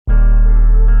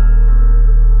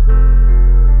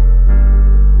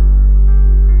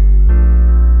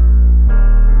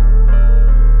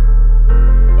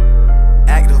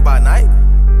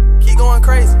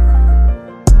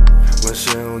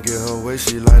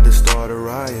had to start a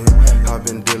riot. I've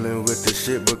been dealing with this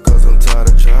shit because I'm tired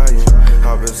of trying.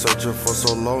 I've been searching for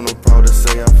so long, I'm proud to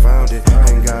say I found it.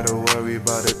 Ain't gotta worry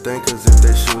about a thing, cause if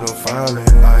they shoot, I'm filing.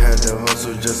 I had to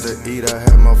hustle just to eat, I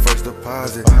had my first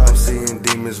deposit. I'm seeing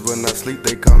demons when I sleep,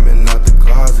 they coming out the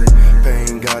closet.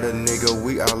 Pain got a nigga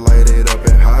weak, I light it up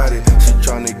and hide it. She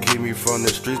tryna keep me from the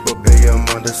streets, but baby, I'm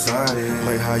undecided.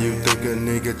 Like how you think a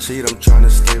nigga cheat, I'm tryna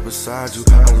stay beside you.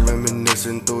 I'm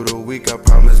reminiscing through the week, I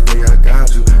promise, babe, I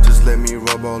got you. Just let me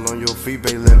rub all on your feet,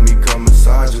 babe, let me come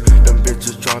inside you. Them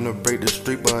bitches tryna break the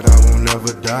street, but I won't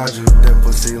never dodge you. That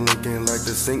pussy looking like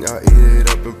the sink, I eat it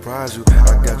up and prize you.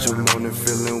 I got you moaning,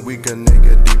 feeling weak, a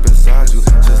nigga deep inside you.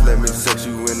 Just let me sex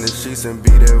you in the sheets and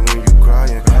be there when you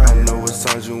crying. I know it's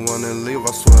times you wanna leave,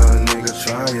 I swear a nigga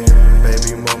trying.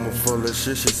 Baby mama full of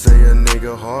shit, she say a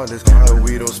nigga heartless. No,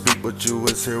 we don't speak, but you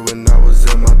was here when I was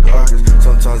in my darkest.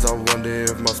 Sometimes I wonder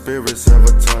if my spirit's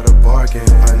ever tired of barking.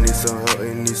 I need some help,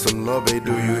 I need some love, babe,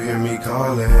 do you hear me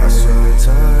calling? I swear the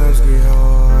times get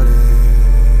harder,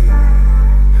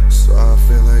 so I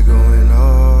feel like going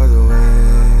all the way,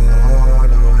 all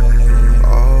the way,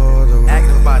 all the way.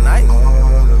 Active by night,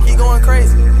 keep going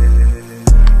crazy.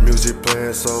 Music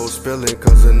playing, soul spilling,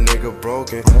 cause a nigga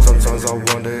broken. Sometimes I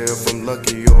wonder if I'm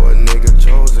lucky or a nigga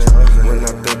chosen. When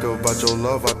I think about your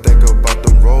love, I think about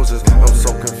them roses. I'm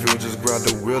so confused, just grab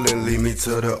the wheel and lead me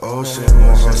to the ocean.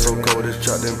 My heart so cold, it's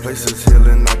trapped in places,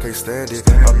 healing, I can't stand it.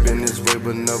 I've been this way,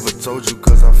 but never told you,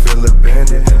 cause I feel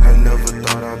abandoned. I never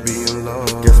thought I'd be in love,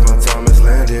 guess my time has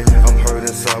landed. I'm hurt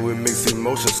inside with mixed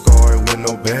emotions, scarred with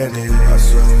no bandage. I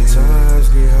swear when times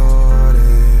get harder,